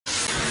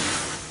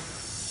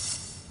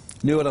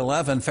New at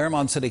 11,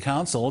 Fairmont City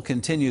Council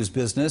continues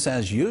business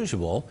as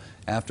usual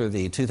after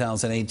the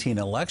 2018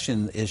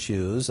 election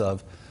issues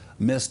of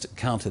missed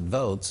counted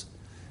votes.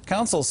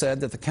 Council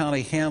said that the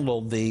county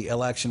handled the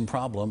election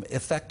problem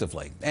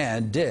effectively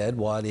and did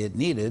what it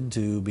needed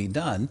to be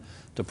done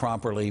to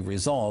properly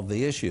resolve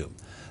the issue.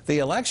 The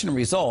election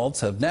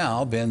results have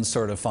now been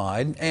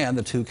certified, and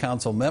the two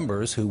council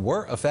members who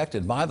were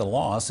affected by the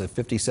loss of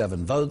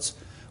 57 votes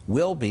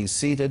will be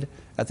seated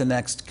at the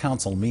next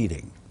council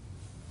meeting.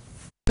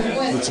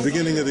 It's the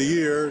beginning of the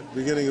year,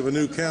 beginning of a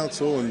new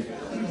council, and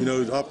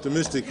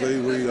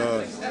optimistically we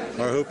are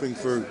hoping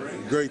for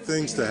great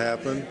things to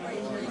happen.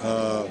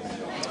 I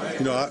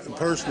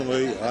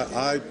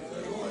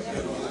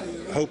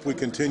hope we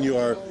continue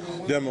our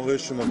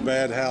demolition of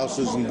bad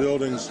houses and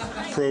buildings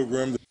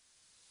program.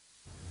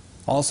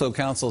 Also,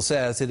 council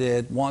says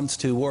it wants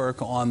to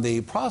work on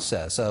the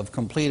process of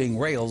completing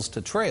rails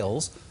to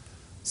trails.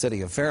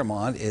 City of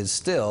Fairmont is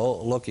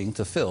still looking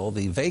to fill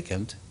the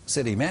vacant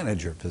city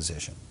manager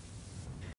position.